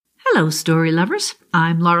Hello, story lovers.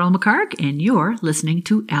 I'm Laurel McCarg, and you're listening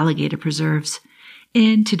to Alligator Preserves.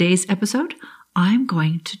 In today's episode, I'm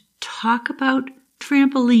going to talk about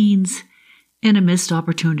trampolines and a missed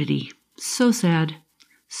opportunity. So sad.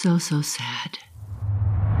 So sad.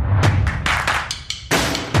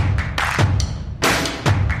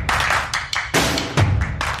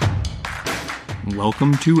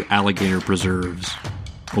 Welcome to Alligator Preserves,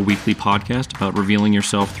 a weekly podcast about revealing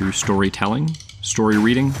yourself through storytelling, story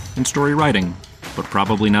reading, and story writing, but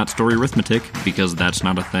probably not story arithmetic because that's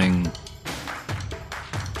not a thing.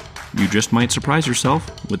 You just might surprise yourself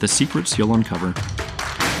with the secrets you'll uncover.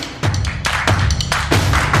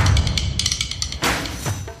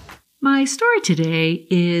 My story today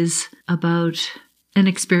is about an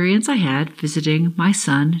experience I had visiting my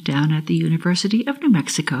son down at the University of New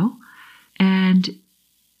Mexico. And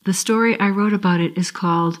the story I wrote about it is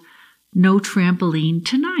called No Trampoline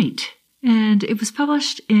Tonight. And it was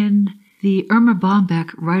published in the Irma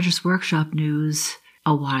Bombeck Writers' Workshop News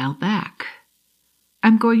a while back.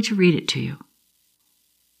 I'm going to read it to you.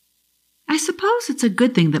 I suppose it's a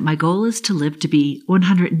good thing that my goal is to live to be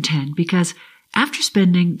 110 because after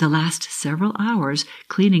spending the last several hours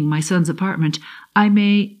cleaning my son's apartment, I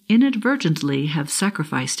may inadvertently have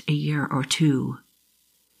sacrificed a year or two.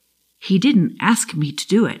 He didn't ask me to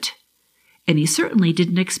do it, and he certainly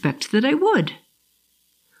didn't expect that I would.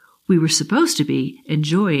 We were supposed to be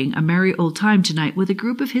enjoying a merry old time tonight with a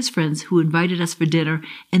group of his friends who invited us for dinner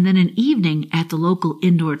and then an evening at the local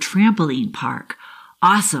indoor trampoline park.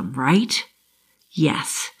 Awesome, right?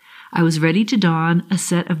 Yes, I was ready to don a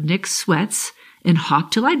set of Nick's sweats and hop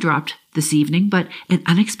till I dropped this evening, but an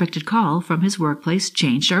unexpected call from his workplace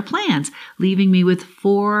changed our plans, leaving me with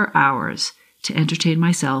 4 hours to entertain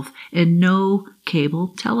myself and no cable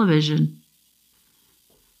television.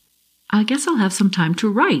 I guess I'll have some time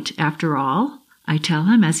to write, after all, I tell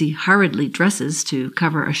him as he hurriedly dresses to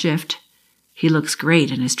cover a shift. He looks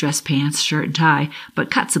great in his dress pants, shirt, and tie,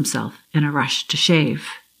 but cuts himself in a rush to shave.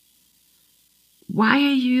 Why are you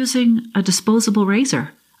using a disposable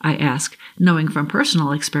razor? I ask, knowing from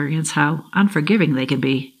personal experience how unforgiving they can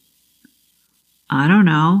be. I don't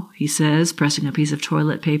know, he says, pressing a piece of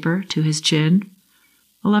toilet paper to his chin.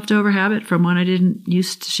 A leftover habit from when I didn't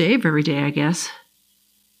used to shave every day, I guess.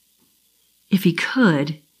 If he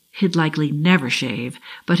could, he'd likely never shave,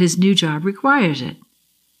 but his new job requires it.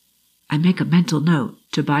 I make a mental note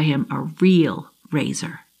to buy him a real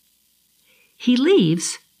razor. He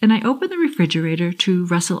leaves, and I open the refrigerator to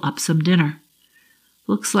rustle up some dinner.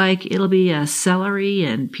 Looks like it'll be a celery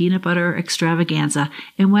and peanut butter extravaganza,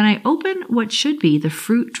 and when I open what should be the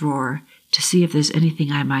fruit drawer to see if there's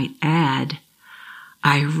anything I might add,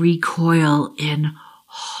 I recoil in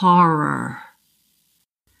horror.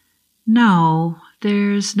 No,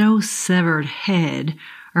 there's no severed head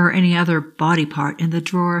or any other body part in the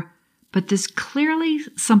drawer, but there's clearly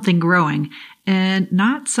something growing, and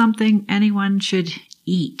not something anyone should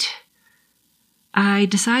eat. I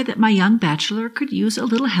decide that my young bachelor could use a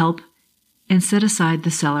little help and set aside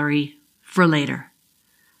the celery for later.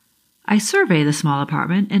 I survey the small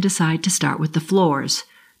apartment and decide to start with the floors,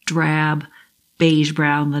 drab,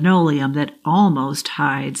 beige-brown linoleum that almost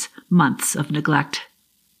hides months of neglect.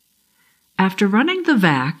 After running the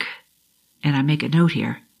vac, and I make a note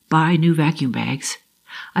here, buy new vacuum bags,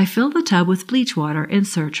 I fill the tub with bleach water and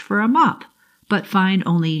search for a mop, but find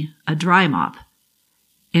only a dry mop.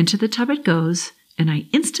 Into the tub it goes, and I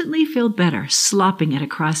instantly feel better slopping it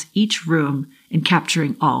across each room and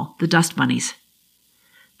capturing all the dust bunnies.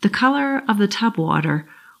 The color of the tub water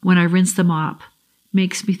when I rinse the mop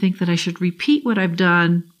makes me think that I should repeat what I've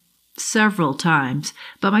done several times,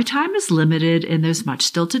 but my time is limited and there's much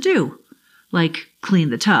still to do, like clean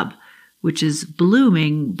the tub, which is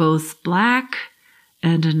blooming both black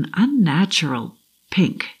and an unnatural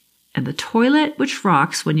pink, and the toilet, which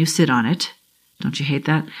rocks when you sit on it. Don't you hate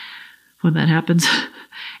that when that happens?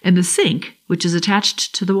 And the sink, which is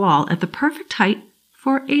attached to the wall at the perfect height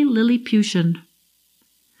for a Lilliputian.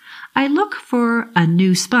 I look for a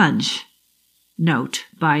new sponge. Note,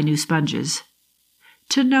 buy new sponges.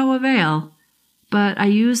 To no avail, but I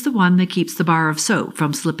use the one that keeps the bar of soap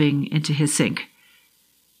from slipping into his sink.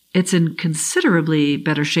 It's in considerably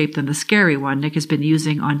better shape than the scary one Nick has been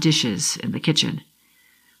using on dishes in the kitchen.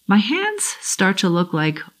 My hands start to look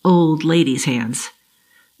like old ladies' hands,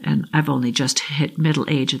 and I've only just hit middle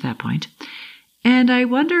age at that point. And I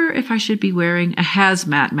wonder if I should be wearing a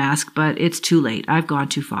hazmat mask, but it's too late. I've gone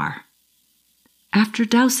too far. After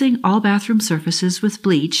dousing all bathroom surfaces with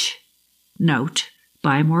bleach, note,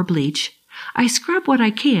 buy more bleach, I scrub what I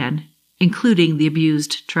can, including the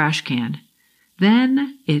abused trash can.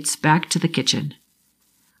 Then it's back to the kitchen.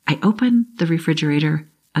 I open the refrigerator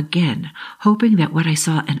again, hoping that what I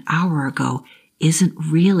saw an hour ago isn't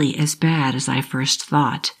really as bad as I first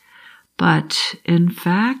thought. But, in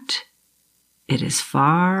fact, it is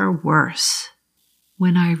far worse.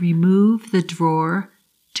 When I remove the drawer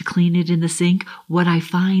to clean it in the sink, what I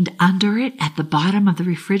find under it at the bottom of the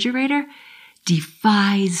refrigerator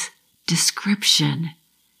defies description.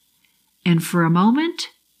 And for a moment,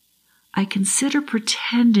 I consider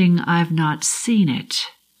pretending I've not seen it.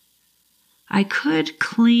 I could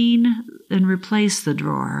clean and replace the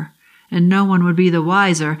drawer, and no one would be the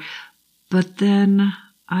wiser, but then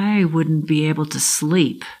I wouldn't be able to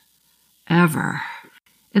sleep, ever.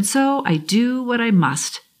 And so I do what I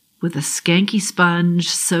must with a skanky sponge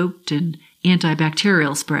soaked in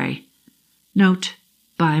antibacterial spray. Note,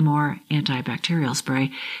 buy more antibacterial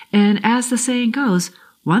spray. And as the saying goes,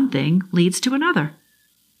 one thing leads to another.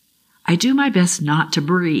 I do my best not to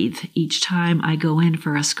breathe each time I go in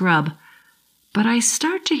for a scrub, but I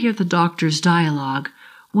start to hear the doctor's dialogue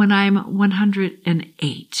when I'm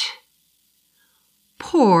 108.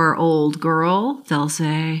 Poor old girl, they'll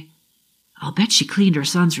say. I'll bet she cleaned her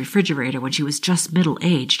son's refrigerator when she was just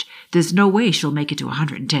middle-aged. There's no way she'll make it to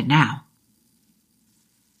 110 now.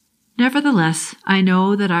 Nevertheless, I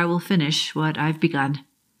know that I will finish what I've begun.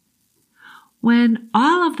 When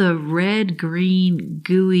all of the red, green,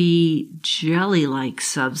 gooey, jelly-like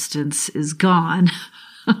substance is gone,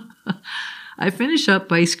 I finish up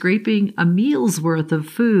by scraping a meal's worth of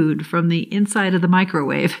food from the inside of the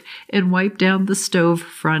microwave and wipe down the stove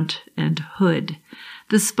front and hood.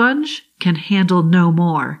 The sponge can handle no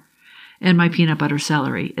more, and my peanut butter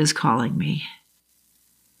celery is calling me.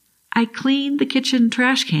 I clean the kitchen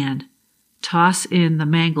trash can, toss in the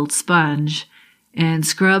mangled sponge, and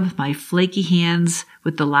scrub my flaky hands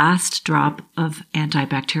with the last drop of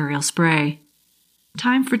antibacterial spray.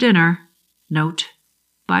 Time for dinner. Note,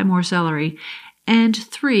 buy more celery. And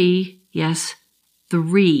 3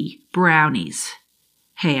 brownies.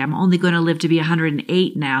 Hey, I'm only going to live to be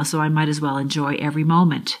 108 now, so I might as well enjoy every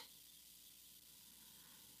moment.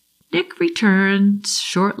 Nick returns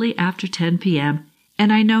shortly after 10 p.m.,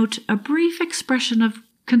 and I note a brief expression of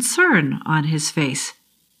concern on his face.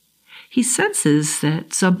 He senses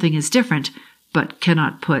that something is different, but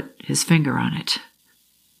cannot put his finger on it.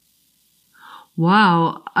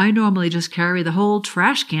 Wow, I normally just carry the whole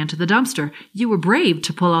trash can to the dumpster. You were brave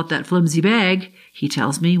to pull out that flimsy bag, he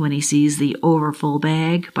tells me when he sees the overfull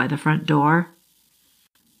bag by the front door.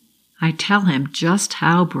 I tell him just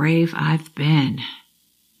how brave I've been.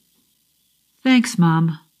 Thanks,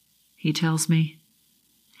 Mom, he tells me.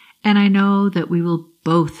 And I know that we will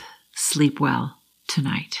both sleep well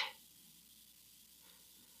tonight.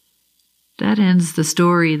 That ends the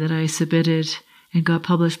story that I submitted and got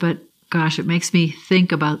published, but gosh, it makes me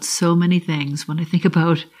think about so many things when I think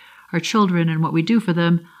about our children and what we do for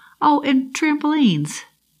them. Oh, and trampolines.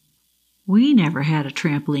 We never had a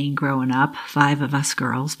trampoline growing up, 5 of us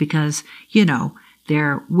girls, because,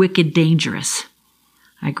 they're wicked dangerous.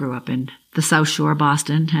 I grew up in the South Shore,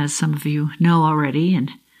 Boston, as some of you know already, and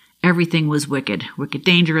everything was wicked. Wicked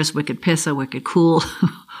dangerous, wicked pissa, wicked cool,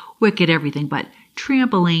 wicked everything. But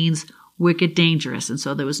trampolines, wicked dangerous. And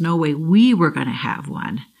so there was no way we were going to have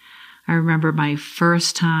one. I remember my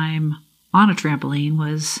first time on a trampoline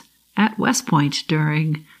was at West Point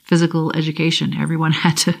during physical education. Everyone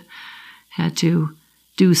had to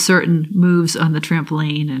do certain moves on the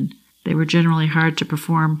trampoline, and they were generally hard to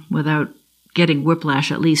perform without getting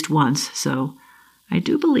whiplash at least once. So I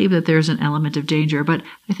do believe that there's an element of danger, but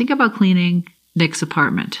I think about cleaning Nick's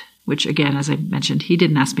apartment, which again, as I mentioned, he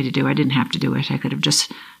didn't ask me to do. I didn't have to do it. I could have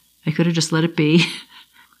just let it be,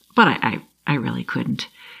 but I really couldn't.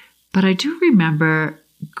 But I do remember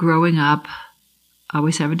growing up,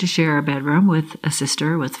 always having to share a bedroom with a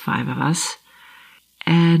sister with 5 of us.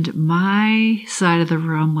 And my side of the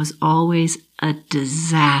room was always a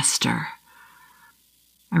disaster.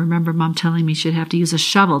 I remember Mom telling me she'd have to use a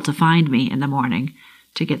shovel to find me in the morning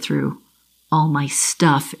to get through all my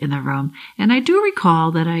stuff in the room. And I do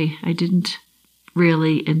recall that I didn't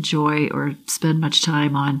really enjoy or spend much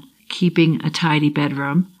time on keeping a tidy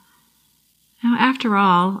bedroom. Now, after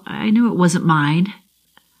all, I knew it wasn't mine.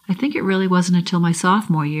 I think it really wasn't until my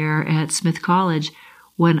sophomore year at Smith College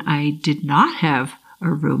when I did not have a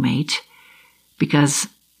roommate, because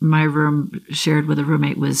my room shared with a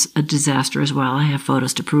roommate was a disaster as well. I have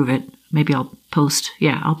photos to prove it. Maybe I'll post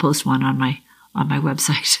one on my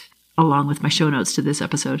website along with my show notes to this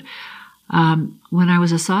episode. When I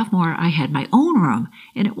was a sophomore, I had my own room,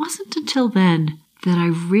 and it wasn't until then that I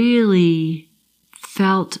really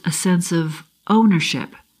felt a sense of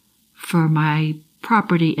ownership for my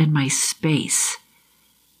property and my space.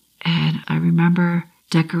 I remember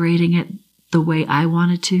decorating it the way I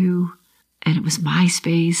wanted to, and it was my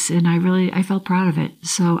space, and I felt proud of it.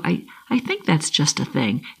 So I think that's just a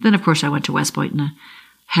thing. Then, of course, I went to West Point and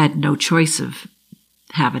had no choice of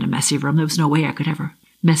having a messy room. There was no way I could have a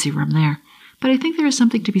messy room there. But I think there is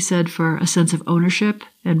something to be said for a sense of ownership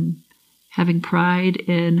and having pride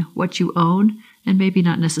in what you own, and maybe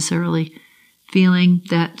not necessarily feeling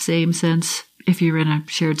that same sense if you're in a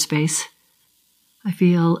shared space. I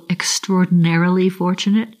feel extraordinarily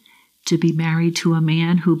fortunate to be married to a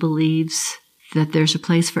man who believes that there's a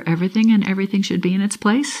place for everything and everything should be in its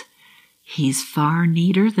place. He's far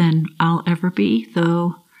neater than I'll ever be,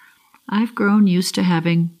 though I've grown used to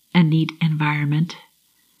having a neat environment.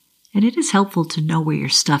 And it is helpful to know where your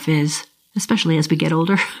stuff is, especially as we get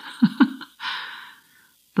older.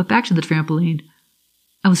 But back to the trampoline.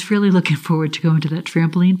 I was really looking forward to going to that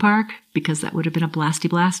trampoline park because that would have been a blasty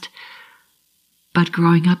blast. But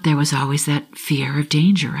growing up, there was always that fear of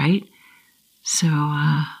danger, right? So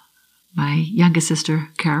my youngest sister,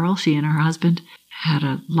 Carol, she and her husband had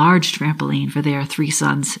a large trampoline for their 3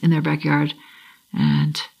 sons in their backyard.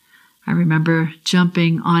 And I remember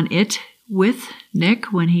jumping on it with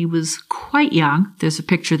Nick when he was quite young. There's a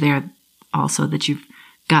picture there also that you've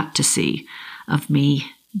got to see of me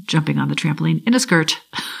jumping on the trampoline in a skirt.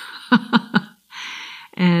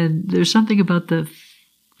 And there's something about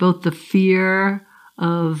both the fear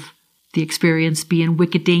of the experience being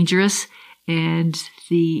wicked dangerous and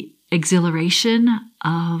the exhilaration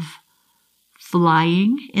of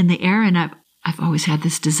flying in the air. And I've always had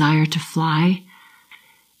this desire to fly.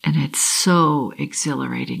 And it's so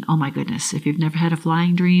exhilarating. Oh my goodness. If you've never had a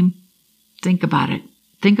flying dream, think about it.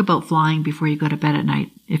 Think about flying before you go to bed at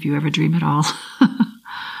night, if you ever dream at all.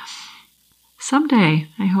 Someday,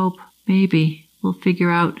 I hope, maybe we'll figure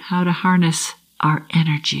out how to harness our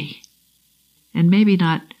energy. And maybe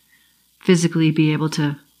not physically be able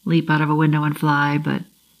to leap out of a window and fly, but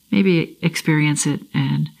maybe experience it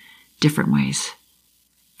in different ways.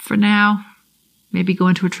 For now, maybe go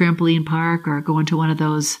into a trampoline park or go into one of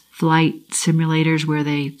those flight simulators where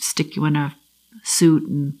they stick you in a suit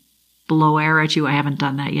and blow air at you. I haven't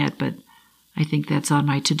done that yet, but I think that's on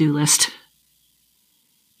my to-do list.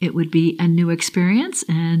 It would be a new experience,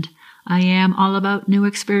 and I am all about new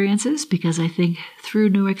experiences because I think through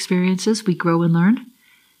new experiences we grow and learn.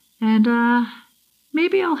 And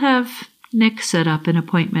maybe I'll have Nick set up an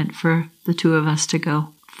appointment for the 2 of us to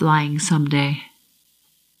go flying someday.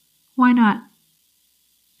 Why not?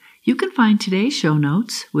 You can find today's show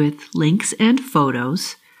notes with links and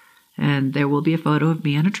photos, and there will be a photo of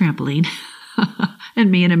me on a trampoline and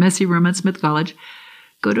me in a messy room at Smith College.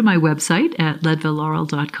 Go to my website at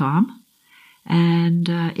leadvillelaurel.com. And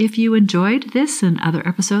if you enjoyed this and other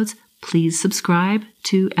episodes, please subscribe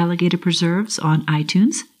to Alligator Preserves on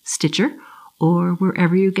iTunes, Stitcher, or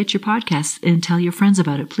wherever you get your podcasts, and tell your friends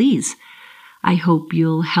about it, please. I hope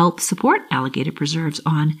you'll help support Alligator Preserves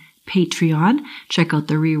on Patreon. Check out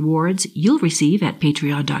the rewards you'll receive at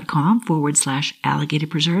patreon.com/Alligator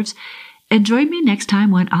Preserves. And join me next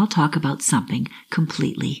time when I'll talk about something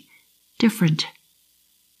completely different.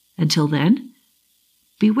 Until then,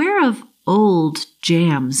 beware of old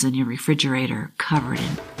jams in your refrigerator covered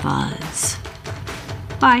in fuzz.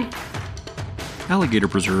 Bye. Alligator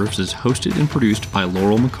Preserves is hosted and produced by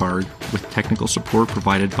Laurel McHargue, with technical support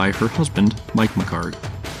provided by her husband, Mike McHargue.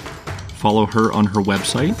 Follow her on her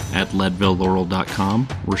website at leadvillelaurel.com,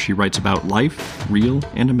 where she writes about life, real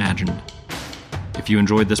and imagined. If you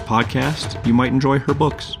enjoyed this podcast, you might enjoy her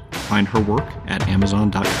books. Find her work at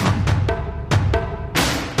amazon.com.